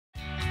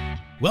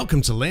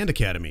Welcome to Land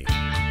Academy.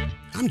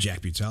 I'm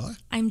Jack Butala.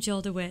 I'm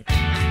Jill DeWit.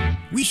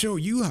 We show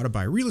you how to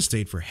buy real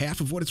estate for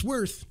half of what it's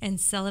worth. And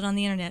sell it on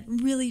the internet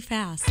really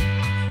fast.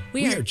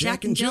 We are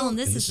Jack and Jill, and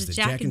this is the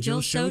Jack and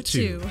Jill Show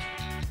too.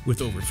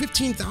 With over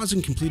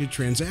 15,000 completed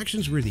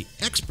transactions, we're the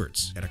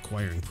experts at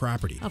acquiring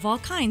property. Of all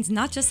kinds,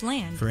 not just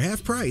land. For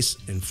half price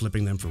and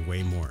flipping them for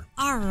way more.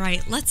 All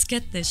right, let's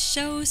get this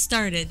show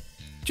started.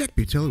 Jack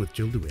Butala with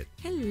Jill DeWit.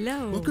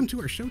 Hello. Welcome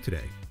to our show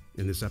today.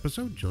 In this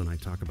episode, Jill and I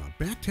talk about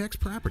back tax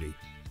property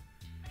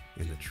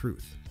and the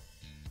truth.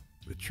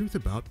 The truth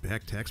about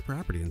back tax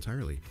property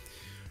entirely.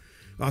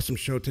 Awesome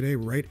show today,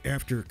 right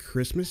after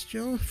Christmas,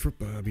 Jill.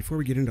 Before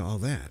we get into all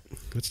that,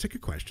 let's take a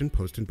question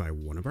posted by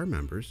one of our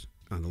members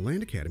on the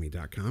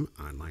landacademy.com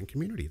online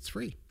community. It's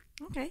free.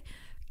 Okay.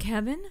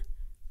 Kevin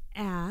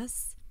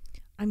asks,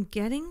 I'm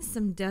getting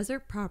some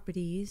desert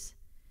properties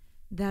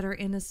that are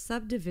in a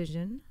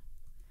subdivision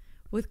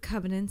with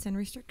covenants and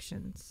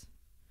restrictions.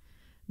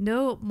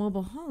 No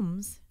mobile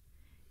homes,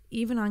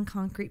 even on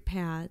concrete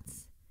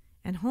pads,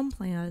 and home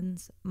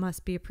plans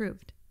must be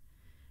approved.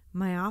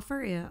 My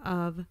offer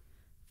of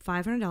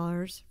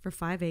 $500 for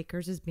 5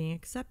 acres is being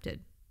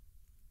accepted.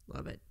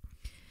 Love it.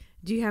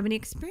 Do you have any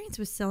experience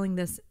with selling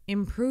this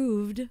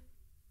improved,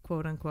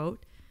 quote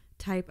unquote,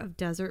 type of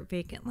desert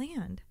vacant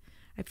land?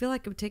 I feel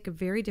like it would take a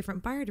very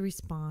different buyer to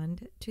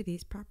respond to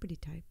these property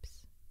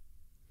types.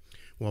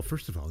 Well,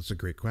 first of all, it's a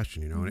great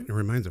question, and it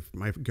reminds me,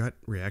 my gut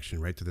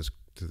reaction right to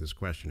this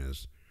question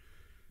is,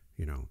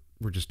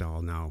 we're just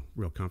all now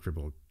real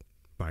comfortable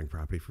buying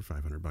property for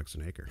 $500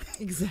 an acre.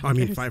 Exactly. I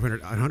mean,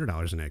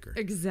 $100 an acre.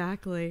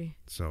 Exactly.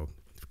 So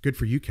good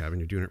for you, Kevin.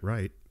 You're doing it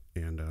right.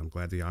 And I'm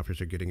glad the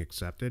offers are getting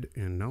accepted.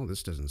 And no,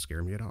 this doesn't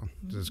scare me at all.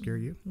 Does it scare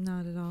you?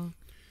 Not at all.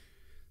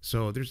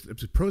 So there's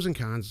pros and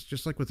cons,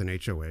 just like with an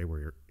HOA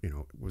where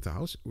you're, with a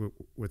house,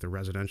 with a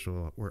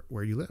residential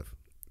where you live.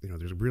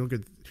 There's a real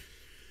good,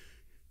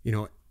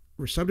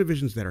 where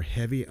subdivisions that are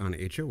heavy on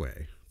HOA,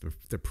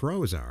 the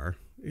pros are,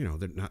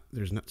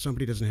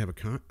 somebody doesn't have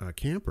a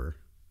camper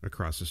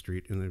across the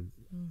street in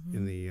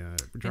the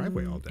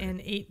driveway all day,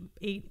 and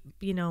 8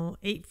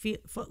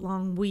 foot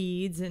long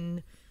weeds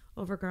and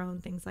overgrown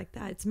things like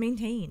that. It's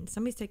maintained.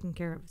 Somebody's taking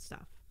care of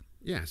stuff.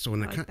 Yeah. So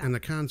and the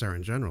cons are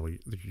in general,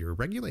 you're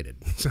regulated.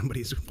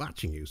 Somebody's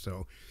watching you.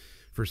 So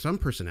for some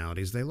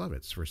personalities, they love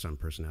it. For some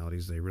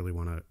personalities, they really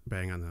want to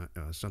bang on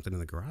something in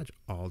the garage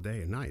all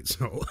day and night.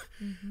 So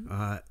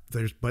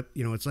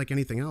it's like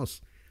anything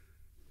else.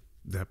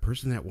 That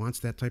person that wants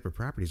that type of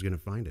property is going to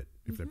find it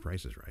if the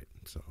price is right.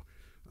 So.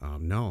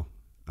 No,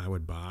 I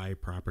would buy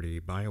property,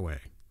 buy away.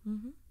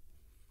 Mm-hmm.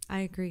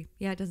 I agree.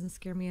 Yeah, it doesn't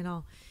scare me at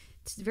all.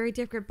 It's a very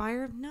different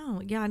buyer.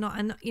 No, yeah, no,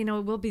 and it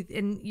will be.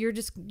 And you're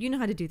just, you know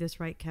how to do this,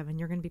 right, Kevin?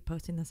 You're going to be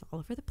posting this all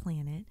over the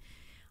planet,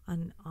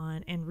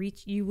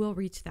 you will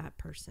reach that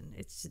person.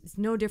 It's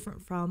no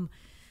different from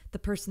the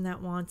person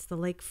that wants the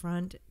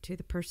lakefront to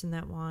the person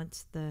that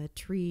wants the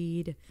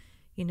treed.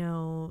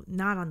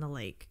 Not on the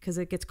lake because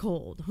it gets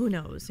cold. Who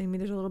knows? I mean,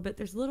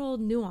 there's little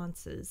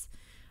nuances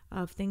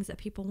of things that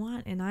people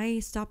want, and I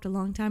stopped a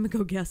long time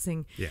ago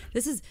guessing. Yeah.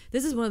 This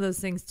is one of those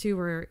things too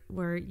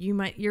where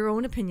your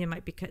own opinion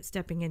might be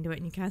stepping into it,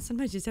 and you kind of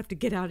sometimes just have to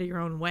get out of your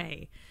own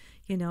way,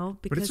 because,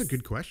 but it's a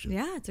good question.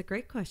 Yeah, it's a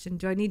great question.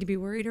 Do I need to be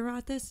worried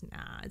about this?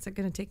 Nah. Is it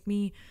going to take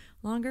me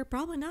longer?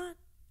 Probably not.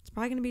 It's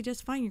probably going to be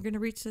just fine. You're going to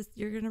reach this.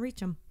 You're going to reach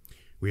them.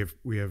 We have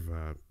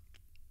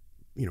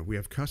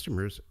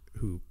customers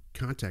who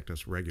contact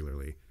us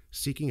regularly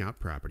seeking out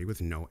property with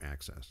no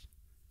access.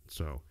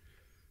 So,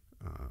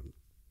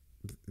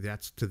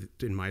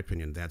 in my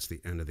opinion, that's the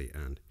end of the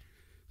end.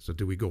 So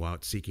do we go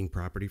out seeking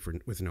property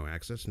with no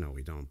access? No,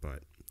 we don't.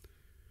 But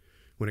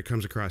when it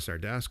comes across our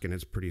desk and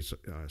it's a pretty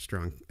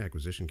strong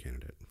acquisition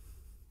candidate,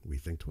 we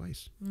think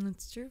twice.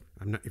 That's true.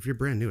 If you're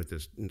brand new at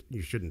this,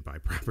 you shouldn't buy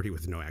property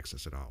with no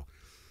access at all.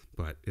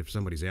 But if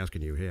somebody's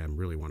asking you, hey, I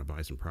really want to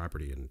buy some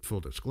property and full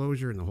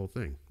disclosure and the whole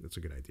thing, that's a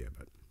good idea.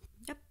 But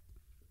yep.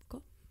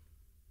 Cool.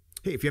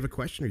 Hey, if you have a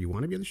question or you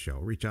want to be on the show,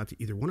 reach out to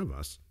either one of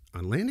us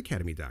on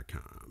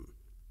landacademy.com.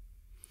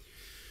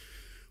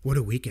 What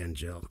a weekend,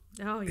 Jill.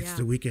 Oh, yeah. It's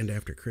the weekend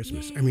after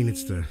Christmas. Yay. I mean,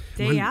 it's the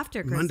day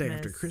after Christmas. Monday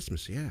after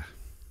Christmas, yeah.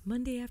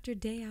 Monday after,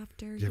 day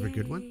after. Did you have a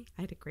good one?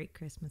 I had a great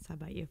Christmas. How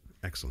about you?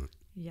 Excellent.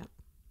 Yep.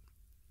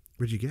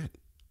 What'd you get?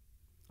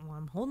 Well,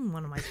 I'm holding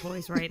one of my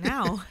toys right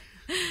now.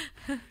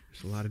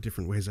 There's a lot of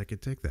different ways I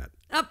could take that.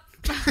 Up.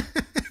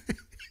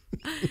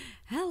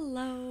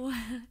 Hello.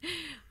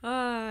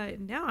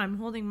 Now I'm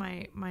holding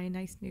my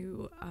nice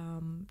new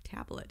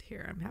tablet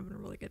here. I'm having a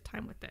really good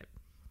time with it.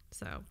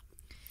 So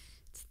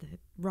it's the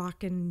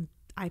rockin'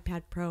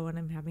 iPad Pro, and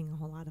I'm having a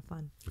whole lot of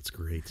fun. That's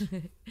great.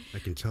 I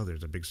can tell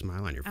there's a big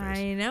smile on your face.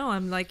 I know.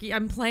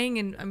 I'm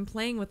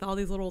playing with all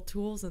these little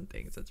tools and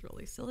things. It's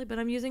really silly, but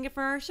I'm using it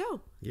for our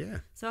show. Yeah.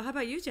 So how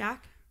about you,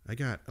 Jack? I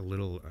got a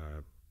little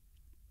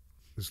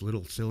this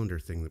little cylinder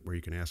thing where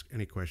you can ask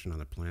any question on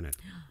the planet.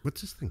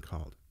 What's this thing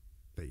called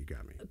that you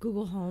got me?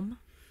 Google Home.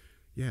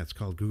 Yeah, it's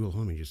called Google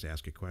Home. You just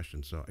ask a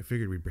question. So I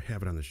figured we'd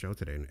have it on the show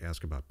today and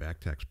ask about back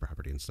tax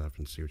property and stuff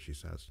and see what she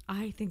says.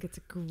 I think it's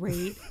a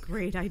great,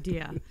 great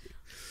idea.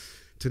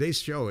 Today's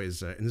show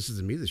is, and this is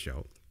the meat of the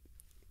show,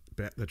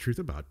 the truth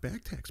about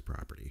back tax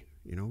property.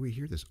 You know, we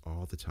hear this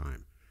all the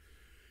time.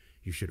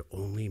 You should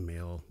only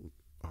mail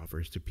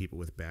offers to people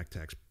with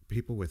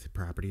people with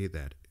property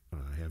that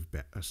have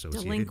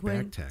associated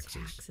back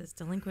taxes.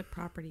 Delinquent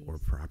properties. Or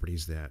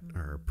properties that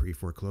are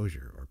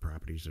pre-foreclosure, or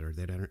properties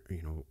that are,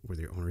 you know, where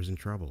the owner is in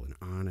trouble, and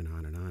on and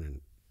on and on.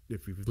 And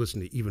if you've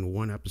listened to even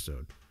one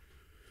episode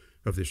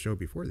of this show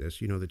before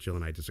this, you know that Jill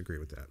and I disagree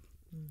with that.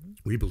 Mm-hmm.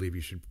 We believe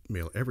you should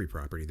mail every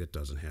property that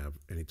doesn't have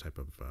any type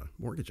of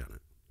mortgage on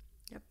it.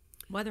 Yep.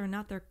 Whether or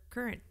not they're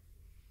current.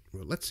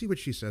 Well, let's see what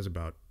she says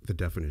about the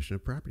definition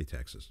of property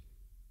taxes.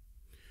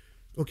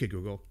 Okay,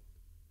 Google.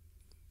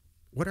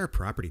 What are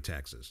property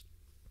taxes?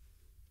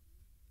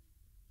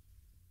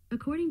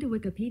 According to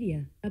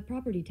Wikipedia, a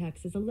property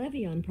tax is a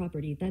levy on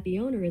property that the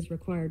owner is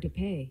required to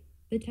pay.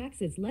 The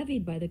tax is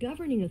levied by the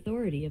governing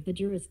authority of the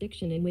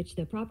jurisdiction in which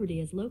the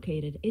property is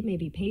located. It may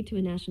be paid to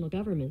a national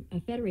government,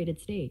 a federated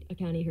state, a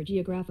county or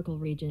geographical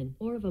region,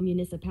 or of a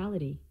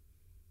municipality.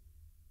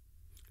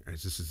 All right,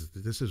 this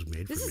is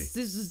made for me.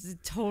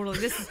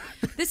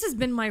 This has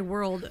been my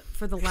world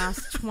for the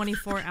last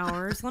 24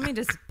 hours. Let me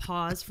just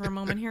pause for a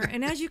moment here.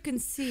 And as you can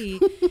see,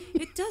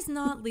 it does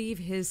not leave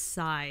his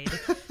side.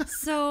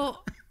 So,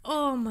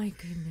 oh my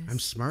goodness. I'm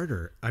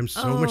smarter. I'm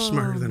so much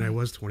smarter than I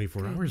was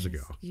 24 hours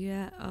ago.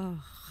 Yeah.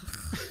 Oh.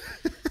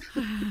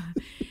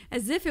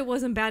 As if it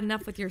wasn't bad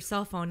enough with your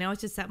cell phone. Now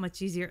it's just that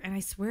much easier. And I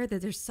swear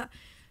that there's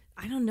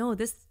I don't know.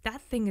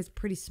 That thing is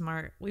pretty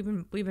smart. We've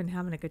been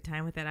having a good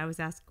time with it. I was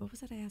what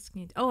was I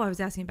asking? Oh, I was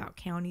asking about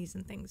counties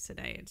and things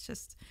today. It's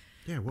just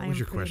what was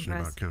your question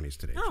about counties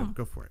today? Oh, so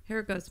go for it. Here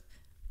it goes.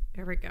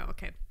 Here we go.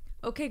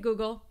 Okay,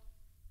 Google.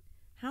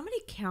 How many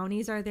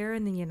counties are there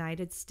in the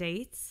United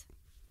States?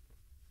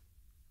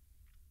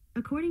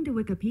 According to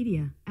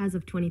Wikipedia, as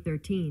of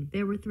 2013,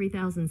 there were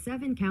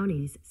 3,007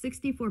 counties,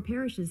 64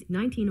 parishes,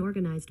 19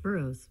 organized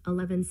boroughs,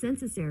 11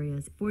 census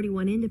areas,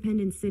 41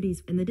 independent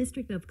cities, and the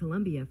District of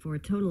Columbia, for a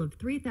total of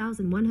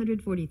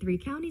 3,143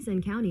 counties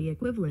and county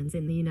equivalents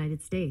in the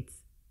United States.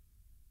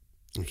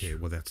 Okay,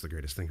 well, that's the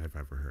greatest thing I've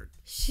ever heard.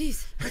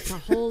 Jeez, that's a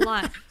whole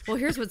lot. Well,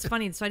 here's what's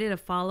funny. So I did a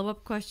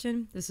follow-up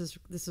question. This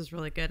is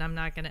really good. I'm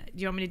not going to... Do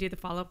you want me to do the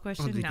follow-up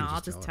question? No,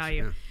 I'll just tell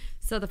you. Yeah.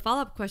 So the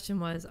follow-up question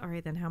was, all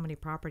right, then how many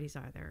properties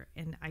are there?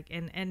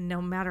 And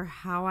no matter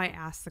how I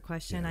asked the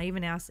question, I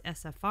even asked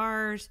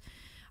SFRs.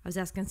 I was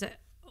asking,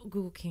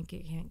 Google can't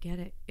get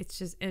it. It's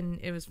just... And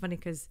it was funny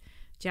because,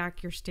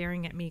 Jack, you're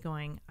staring at me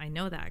going, I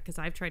know that because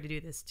I've tried to do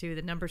this too.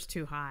 The number's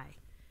too high.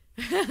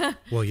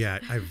 Well, yeah,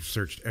 I've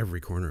searched every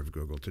corner of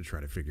Google to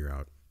try to figure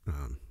out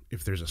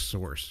if there's a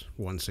source,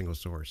 one single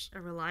source, a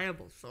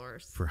reliable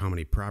source for how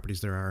many properties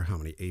there are, how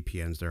many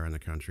APNs there are in the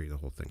country, the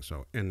whole thing.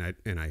 So, and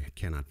I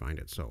cannot find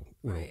it. So,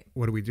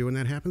 what do we do when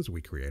that happens? We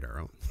create our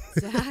own.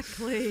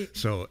 Exactly.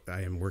 So,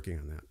 I am working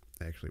on that.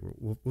 Actually,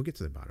 we'll get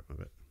to the bottom of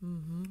it.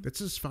 Mm-hmm. This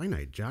is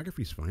finite.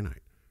 Geography's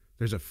finite.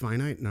 There's a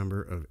finite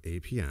number of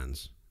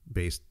APNs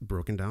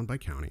broken down by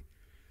county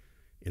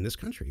in this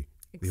country.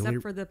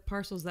 Except for the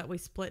parcels that we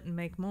split and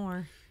make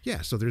more.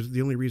 Yeah, so there's the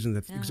only reason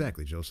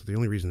exactly, Jill. So the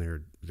only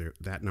reason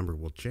that number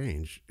will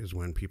change is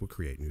when people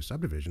create new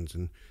subdivisions,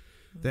 and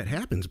that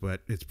happens,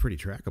 but it's pretty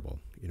trackable.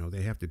 You know,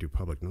 they have to do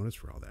public notice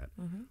for all that.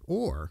 Mm-hmm.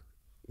 Or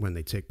when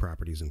they take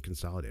properties and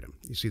consolidate them.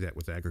 You see that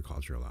with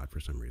agriculture a lot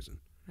for some reason.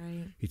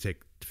 Right. You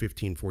take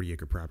 15,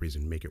 40-acre properties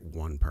and make it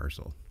one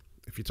parcel.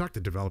 If you talk to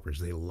developers,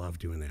 they love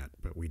doing that,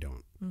 but we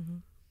don't. Mm-hmm.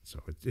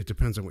 So it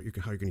depends on how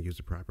you're going to use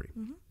the property.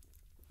 Mm-hmm.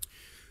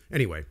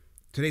 Anyway.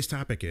 Today's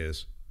topic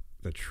is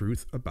the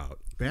truth about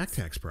back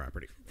tax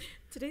property.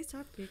 Today's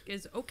topic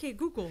is, okay,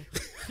 Google.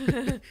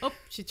 Oh,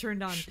 she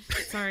turned on.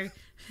 Sorry.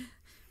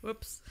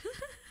 Whoops.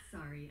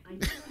 Sorry.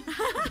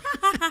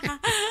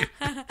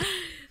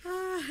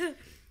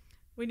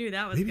 We knew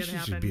that was going to happen. Maybe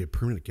she should be a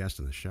permanent guest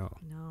on the show.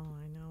 No,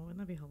 I know. Wouldn't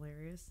that be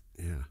hilarious?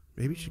 Yeah.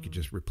 Maybe she could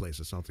just replace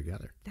us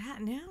altogether.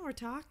 Now we're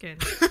talking.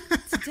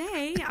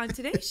 On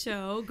today's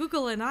show,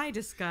 Google and I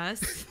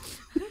discussed...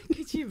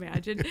 Could you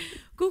imagine?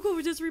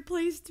 Google just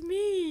replaced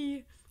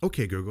me.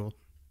 Okay, Google.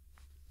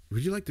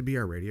 Would you like to be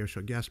our radio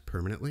show guest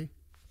permanently?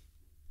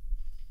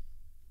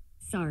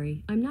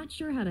 Sorry, I'm not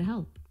sure how to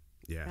help.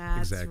 Yeah,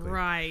 that's exactly.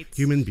 Right.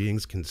 Human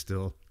beings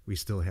we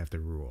still have to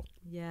rule.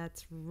 Yeah,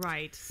 that's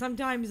right.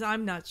 Sometimes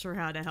I'm not sure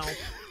how to help.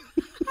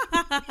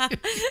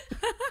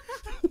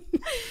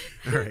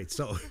 All right,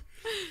 so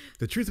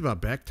the truth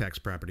about back tax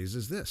properties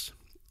is this.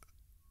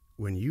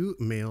 When you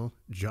mail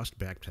just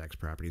back tax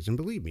properties, and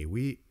believe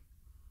me,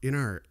 in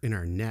our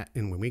net,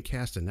 and when we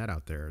cast a net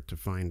out there to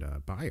find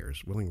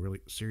buyers,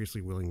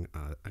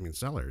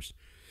 sellers,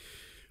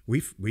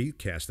 we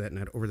cast that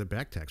net over the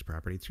back tax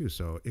property too.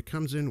 So it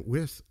comes in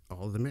with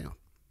all of the mail,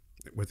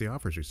 with the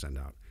offers we send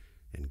out.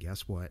 And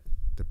guess what?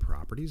 The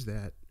properties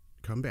that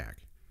come back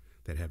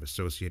that have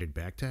associated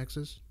back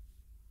taxes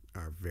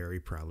are very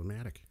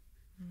problematic.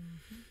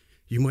 Mm-hmm.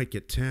 You might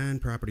get 10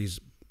 properties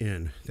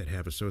in that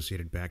have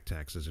associated back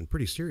taxes, and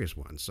pretty serious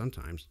ones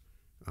sometimes,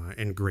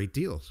 and great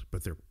deals,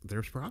 but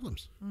there's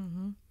problems.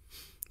 Mm-hmm.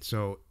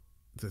 So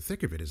the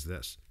thick of it is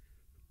this.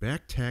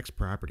 Back tax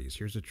properties,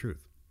 here's the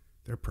truth.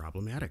 They're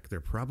problematic.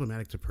 They're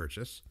problematic to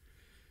purchase.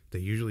 They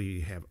usually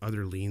have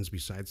other liens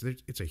besides.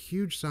 It's a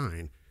huge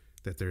sign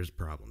that there's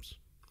problems.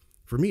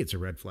 For me, it's a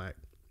red flag.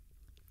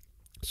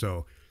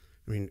 So,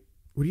 I mean,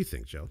 what do you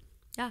think, Jill?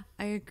 Yeah,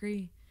 I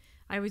agree.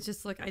 I was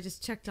just I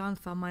just checked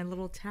off on my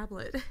little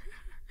tablet.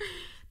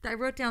 I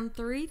wrote down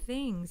 3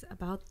 things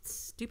about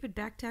stupid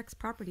back tax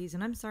properties,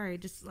 and I'm sorry,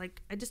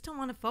 I just don't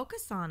want to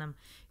focus on them.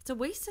 It's a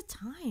waste of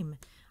time.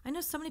 I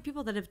know so many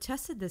people that have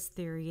tested this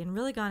theory and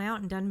really gone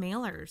out and done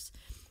mailers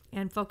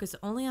and focus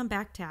only on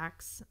back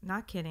tax,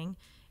 not kidding,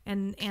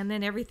 and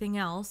then everything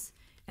else.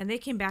 And they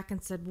came back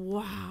and said,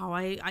 "Wow,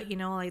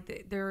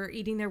 they're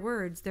eating their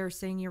words. They're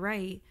saying you're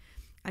right.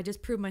 I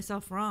just proved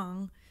myself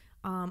wrong.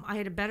 I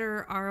had a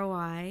better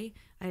ROI.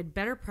 I had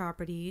better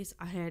properties.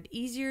 I had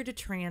easier to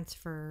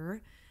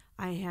transfer.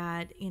 I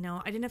had,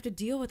 I didn't have to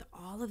deal with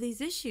all of these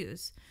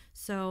issues.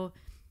 So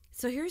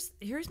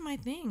here's my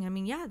thing. I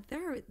mean, yeah,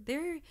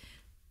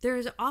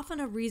 there's often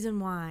a reason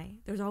why.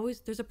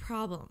 There's a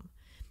problem.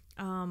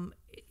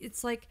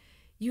 It's like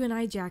you and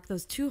I, Jack,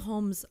 there's 2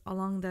 homes in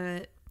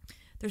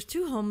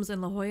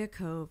La Jolla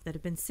Cove that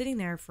have been sitting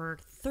there for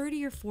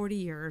 30 or 40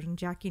 years. And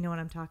Jack, you know what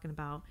I'm talking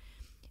about.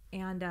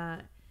 And,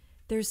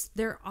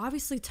 they're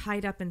obviously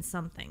tied up in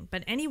something,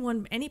 but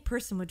any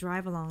person would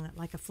drive along,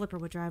 like a flipper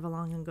would drive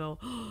along and go,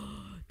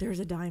 "Oh, there's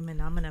a diamond.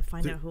 I'm going to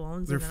find out who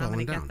owns it, and I'm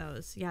going to get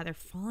those." Yeah, they're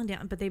falling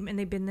down, but they've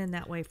been in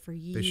that way for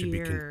years. They should be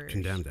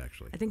condemned,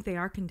 actually. I think they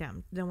are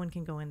condemned. No one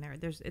can go in there.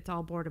 It's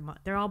all boarded up.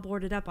 They're all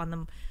boarded up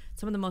on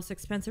some of the most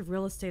expensive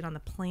real estate on the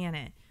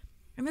planet.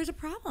 And there's a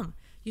problem.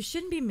 You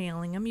shouldn't be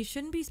mailing them. You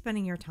shouldn't be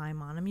spending your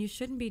time on them. You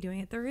shouldn't be doing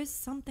it. There is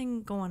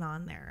something going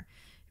on there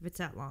if it's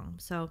that long.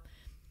 So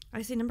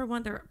I say, number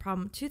 1, they're a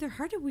problem. 2, they're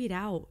hard to weed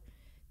out.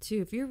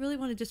 2, if you really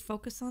want to just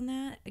focus on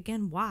that,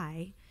 again,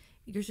 why?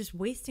 You're just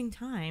wasting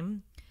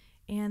time.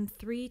 And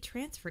 3,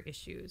 transfer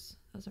issues.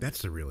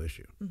 That's the real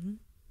issue.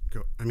 Mm-hmm.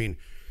 I mean,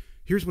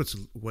 here's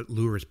what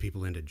lures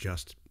people into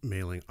just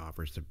mailing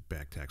offers to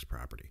back tax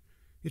property.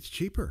 It's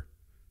cheaper,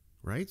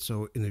 right?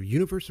 So in the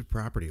universe of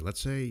property,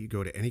 let's say you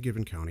go to any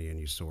given county and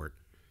you sort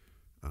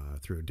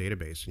through a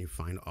database and you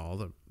find all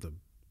the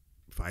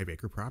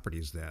 5-acre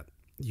properties that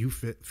you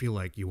feel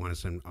like you want to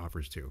send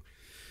offers to.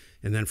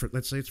 And then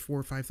let's say it's 4,000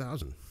 or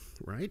 5,000,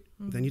 right?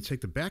 Mm-hmm. Then you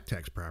take the back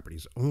tax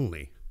properties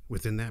only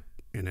within that,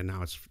 and then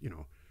now it's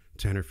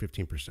 10 or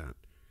 15%.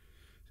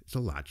 It's a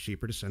lot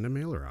cheaper to send a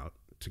mailer out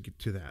to get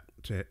to that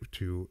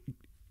to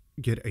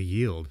get a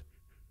yield.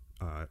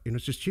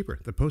 It's just cheaper.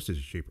 The postage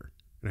is cheaper,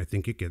 and I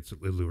think it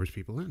lures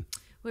people in.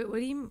 Wait, what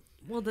do you?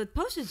 Well, the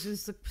postage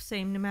is the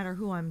same no matter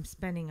who I'm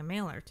spending a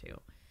mailer to,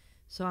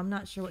 so I'm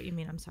not sure what you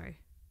mean. I'm sorry.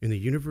 In the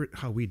universe,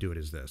 how we do it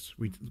is this: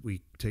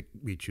 we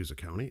choose a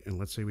county, and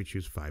let's say we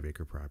choose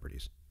 5-acre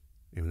properties,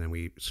 and then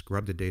we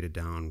scrub the data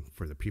down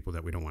for the people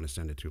that we don't want to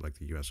send it to, like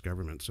the U.S.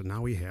 government. So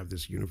now we have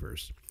this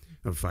universe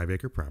of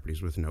 5-acre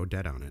properties with no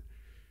debt on it,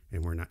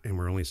 and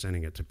we're only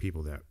sending it to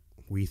people that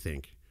we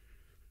think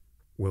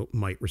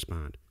might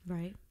respond.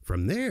 Right.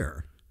 From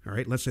there, all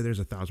right, let's say there's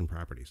 1,000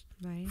 properties.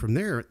 Right. From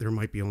there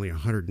might be only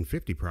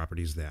 150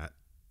 properties that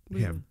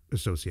have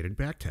associated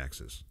back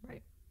taxes.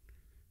 Right.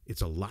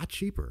 It's a lot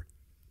cheaper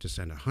to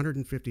send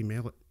 150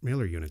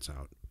 mailer units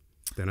out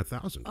than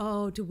 1,000.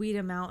 Oh, to weed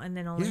them out and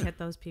then only hit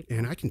those people.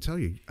 And I can tell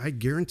you, I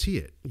guarantee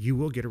it, you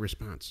will get a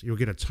response. You'll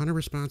get a ton of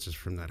responses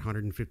from that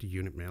 150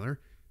 unit mailer,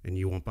 and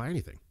you won't buy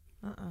anything.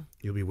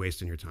 You'll be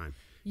wasting your time.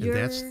 And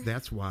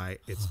that's why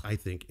I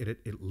think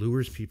it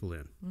lures people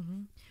in.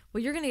 Mm-hmm.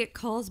 Well, you're going to get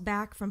calls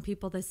back from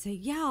people that say,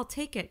 "Yeah, I'll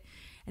take it."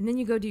 And then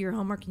you go do your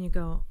homework and you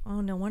go, "Oh,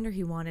 no wonder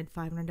he wanted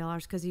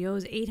 $500 because he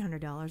owes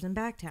 $800 in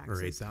back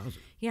taxes." Or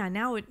 8,000. Yeah,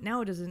 now it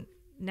doesn't.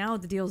 Now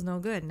the deal's no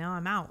good. Now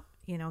I'm out,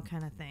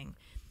 kind of thing.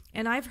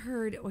 And I've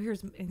heard,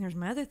 here's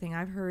my other thing.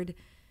 I've heard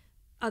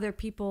other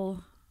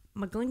people,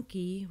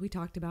 McGlinky, we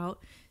talked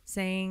about,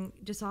 saying,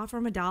 just offer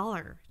him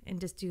 $1 and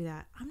just do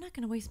that. I'm not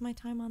going to waste my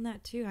time on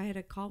that too. I had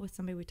a call with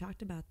somebody, we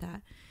talked about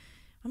that.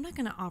 I'm not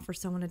going to offer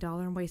someone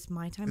 $1 and waste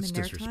my time and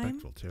their time. It's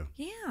disrespectful too.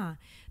 Yeah.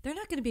 They're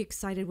not going to be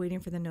excited waiting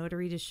for the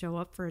notary to show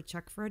up for a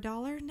check for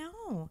 $1.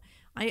 No.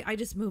 I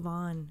just move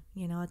on.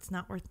 It's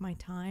not worth my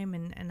time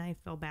and I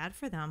feel bad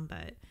for them,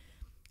 but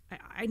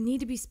I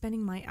need to be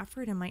spending my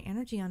effort and my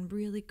energy on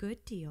really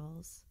good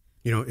deals.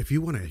 If you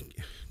want to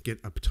get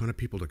a ton of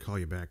people to call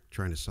you back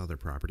trying to sell their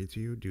property to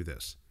you, do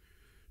this.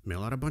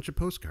 Mail out a bunch of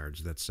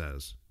postcards that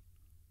says,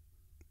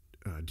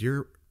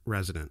 "Dear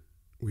resident,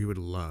 we would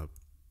love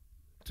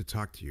to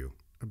talk to you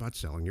about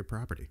selling your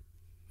property."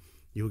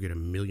 You'll get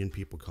 1 million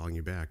people calling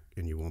you back,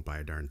 and you won't buy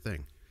a darn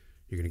thing.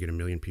 You're going to get 1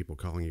 million people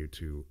calling you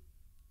to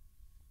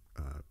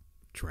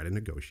try to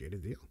negotiate a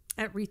deal.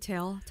 At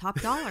retail,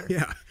 top dollar.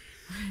 Yeah.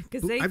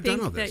 Because they I've think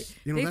done all this.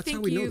 they that's think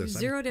how we know you've this.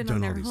 zeroed in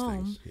on their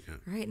home, Yeah.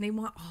 right? And they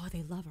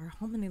love our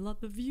home and they love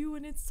the view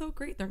and it's so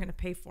great. They're going to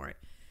pay for it.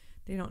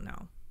 They don't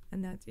know.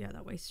 And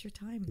that wastes your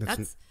time.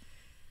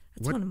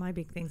 That's one of my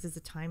big things is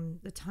the time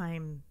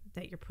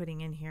that you're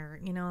putting in here,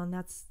 and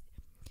that's,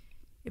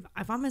 if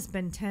I'm going to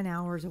spend 10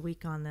 hours a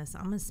week on this,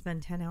 I'm going to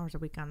spend 10 hours a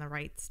week on the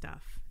right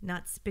stuff,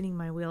 not spinning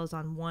my wheels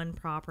on one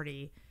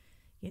property,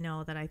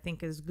 that I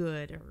think is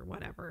good or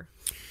whatever.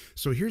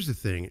 So here's the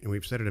thing, and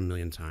we've said it a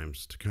million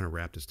times to kind of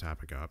wrap this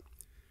topic up.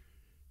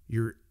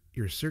 You're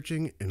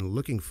searching and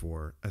looking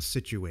for a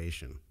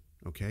situation,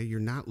 okay? You're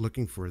not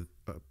looking for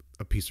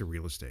a piece of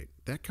real estate.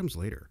 That comes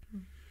later.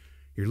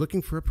 You're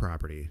looking for a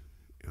property.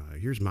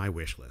 Here's my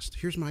wish list.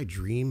 Here's my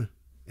dream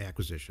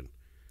acquisition.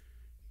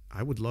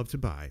 I would love to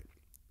buy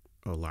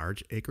a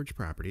large acreage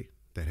property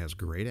that has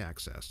great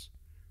access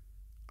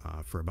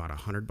for about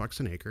 $100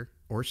 an acre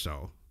or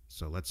so.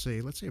 So let's say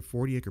a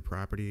 40-acre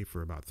property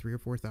for about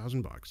 $3,000 or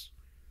 $4,000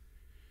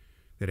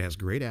 that has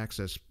great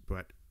access.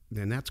 But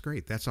then that's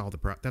great. That's all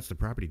that's the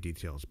property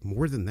details.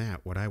 More than that,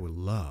 what I would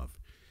love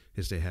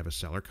is to have a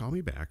seller call me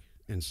back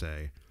and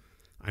say,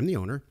 "I'm the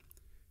owner.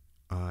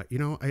 I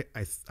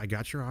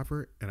got your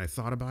offer and I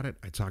thought about it.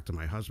 I talked to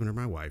my husband or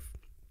my wife.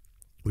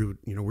 We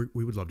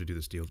would love to do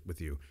this deal with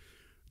you.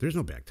 There's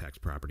no back tax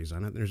properties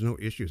on it. There's no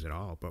issues at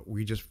all. But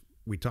we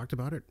talked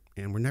about it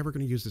and we're never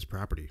going to use this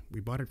property.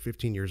 We bought it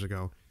 15 years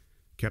ago,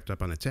 kept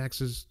up on the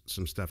taxes.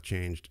 Some stuff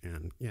changed.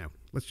 And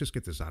let's just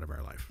get this out of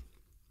our life.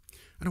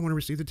 I don't want to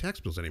receive the tax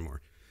bills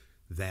anymore."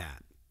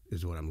 That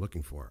is what I'm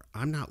looking for.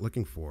 I'm not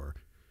looking for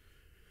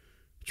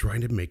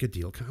trying to make a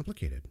deal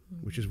complicated,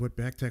 which is what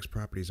back tax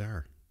properties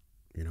are.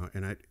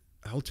 And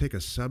I'll take a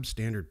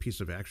substandard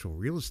piece of actual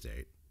real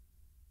estate,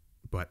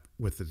 but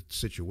with the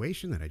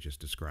situation that I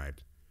just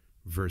described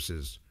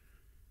versus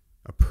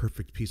a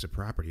perfect piece of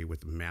property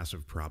with a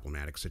massive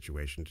problematic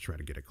situation to try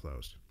to get it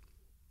closed.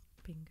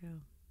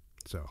 Bingo.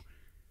 So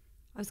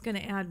I was going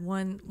to add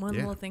one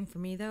little thing for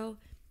me, though.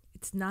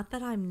 It's not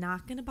that I'm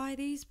not going to buy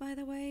these, by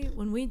the way.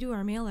 When we do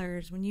our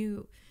mailers, when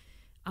you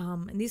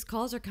and these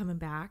calls are coming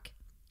back,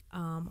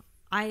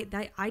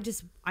 I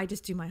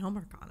just do my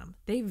homework on them.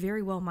 They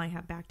very well might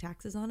have back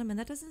taxes on them, and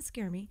that doesn't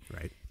scare me.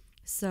 Right.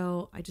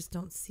 So I just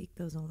don't seek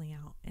those only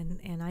out.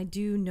 And I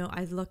do know,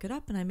 I look it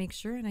up and I make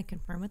sure and I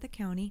confirm with the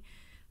county.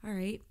 All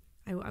right,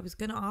 I was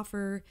going to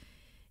offer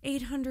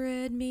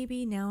 800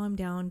 maybe. Now I'm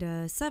down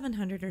to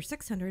 700 or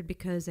 600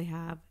 because they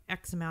have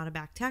X amount of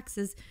back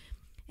taxes.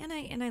 And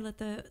I let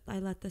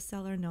the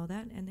seller know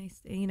that, and they,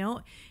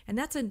 and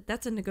that's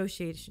a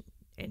negotiating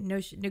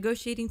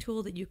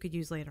tool that you could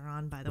use later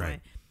on, by the way.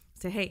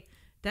 Say, hey,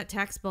 that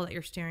tax bill that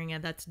you're staring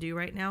at that's due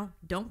right now,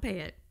 don't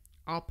pay it.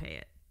 I'll pay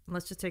it.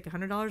 Let's just take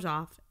 $100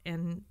 off,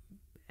 and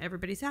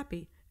everybody's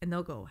happy. And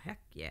they'll go, heck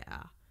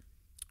yeah.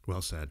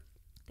 Well said.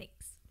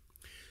 Thanks.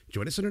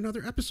 Join us in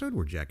another episode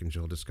where Jack and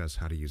Jill discuss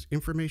how to use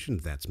information,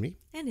 that's me,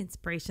 and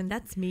inspiration,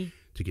 that's me,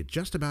 to get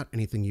just about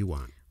anything you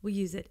want. We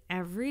use it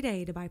every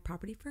day to buy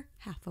property for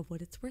half of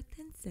what it's worth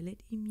and sell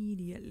it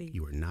immediately.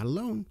 You are not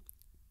alone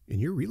in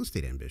your real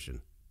estate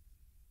ambition.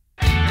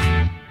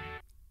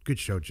 Good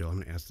show, Jill. I'm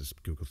going to ask this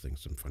Google thing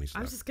some funny stuff.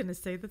 I was just going to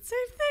say the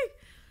same thing.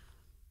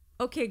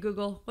 Okay,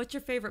 Google, what's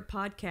your favorite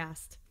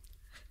podcast?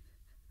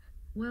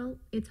 Well,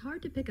 it's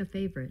hard to pick a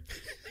favorite.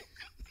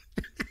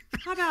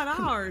 How about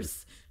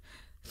ours?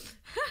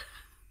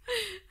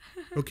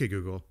 Okay,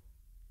 Google,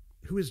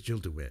 who is Jill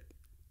DeWit?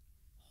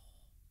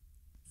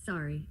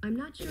 Sorry, I'm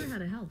not sure how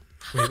to help.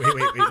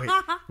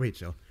 Wait,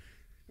 Jill.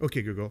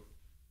 Okay, Google,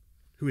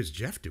 who is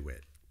Jeff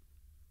DeWit?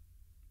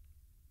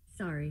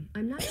 Sorry,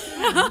 I'm not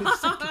sure how to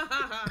help.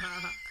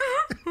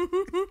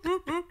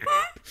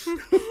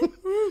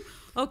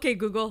 Okay,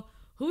 Google,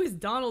 who is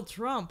Donald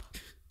Trump?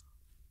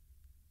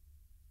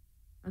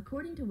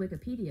 According to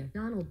Wikipedia,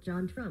 Donald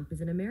John Trump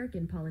is an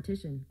American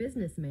politician,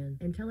 businessman,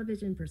 and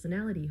television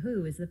personality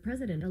who is the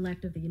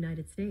president-elect of the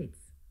United States.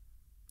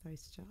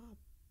 Nice job.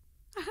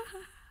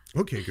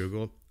 Okay,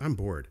 Google, I'm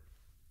bored.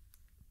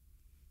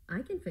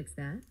 I can fix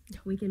that.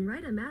 We can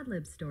write a Mad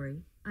Lib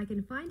story. I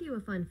can find you a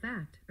fun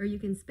fact, or you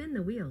can spin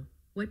the wheel.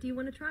 What do you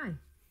want to try?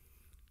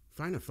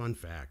 Find a fun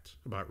fact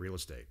about real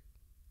estate.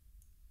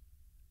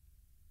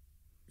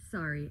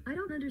 Sorry, I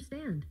don't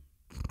understand.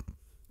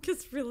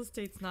 Because real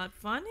estate's not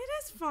fun. It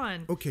is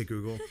fun. Okay,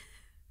 Google,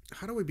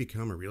 how do we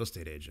become a real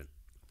estate agent?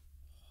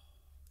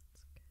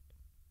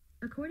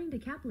 According to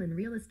Kaplan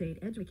Real Estate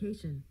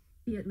Education,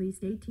 be at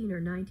least 18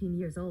 or 19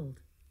 years old,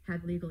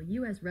 have legal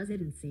U.S.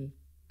 residency,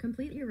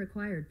 complete your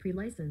required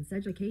pre-license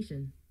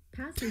education,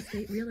 pass your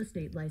state real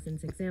estate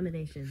license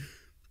examination.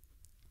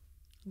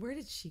 Where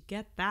did she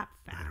get that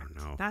fact? I don't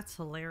know. That's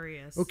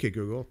hilarious. Okay,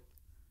 Google,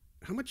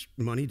 how much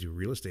money do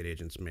real estate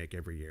agents make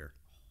every year?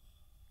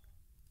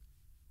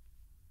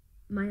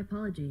 My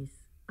apologies.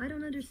 I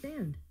don't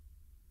understand.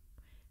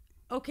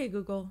 Okay,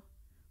 Google,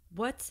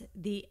 what's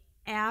the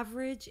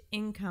average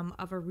income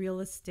of a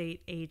real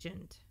estate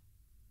agent?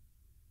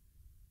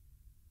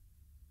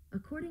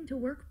 According to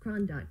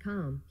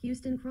WorkCron.com,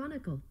 Houston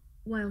Chronicle,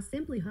 while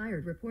Simply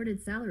Hired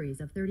reported salaries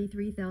of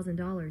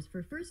 $33,000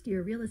 for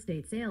first-year real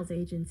estate sales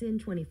agents in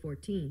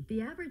 2014,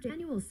 the average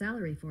annual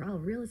salary for all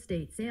real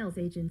estate sales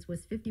agents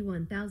was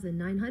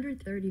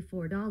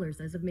 $51,934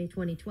 as of May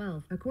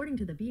 2012, according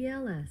to the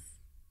BLS.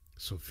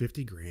 So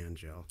 50 grand,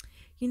 Jill.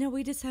 You know,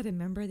 we just had a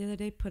member the other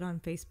day put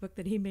on Facebook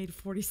that he made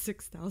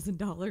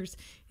 $46,000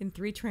 in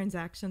 3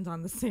 transactions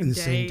on the same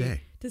day. Same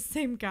day. The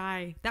same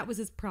guy. That was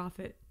his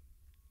profit.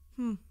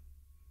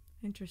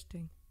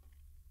 Interesting.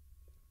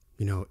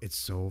 You know, it's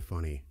so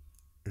funny,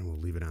 and we'll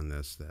leave it on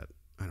this, that,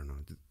 I don't know,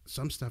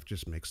 some stuff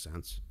just makes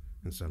sense,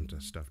 and some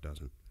stuff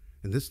doesn't.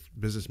 And this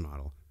business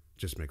model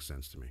just makes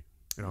sense to me.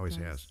 It always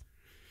has.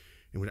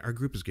 And what our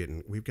group is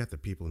getting, we've got the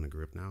people in the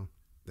group now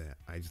that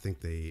I think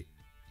they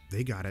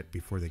got it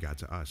before they got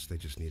to us. They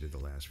just needed the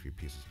last few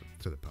pieces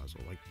to the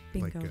puzzle.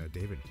 Like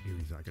David, you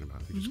were talking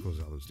about. He just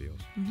closed all those deals.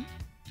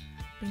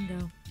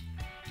 Bingo.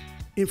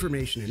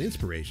 Information and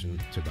inspiration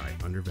to buy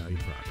undervalued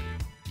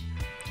property.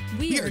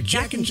 We are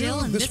Jack and Jill,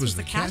 and this was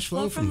the Cash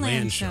Flow from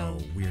Land Show.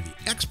 We are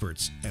the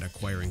experts at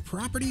acquiring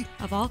property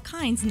Of all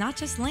kinds, not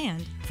just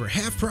land. for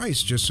half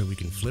price, just so we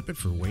can flip it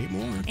for way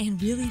more.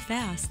 And really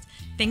fast.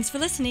 Thanks for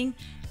listening.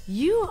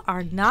 You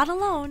are not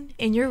alone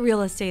in your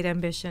real estate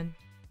ambition.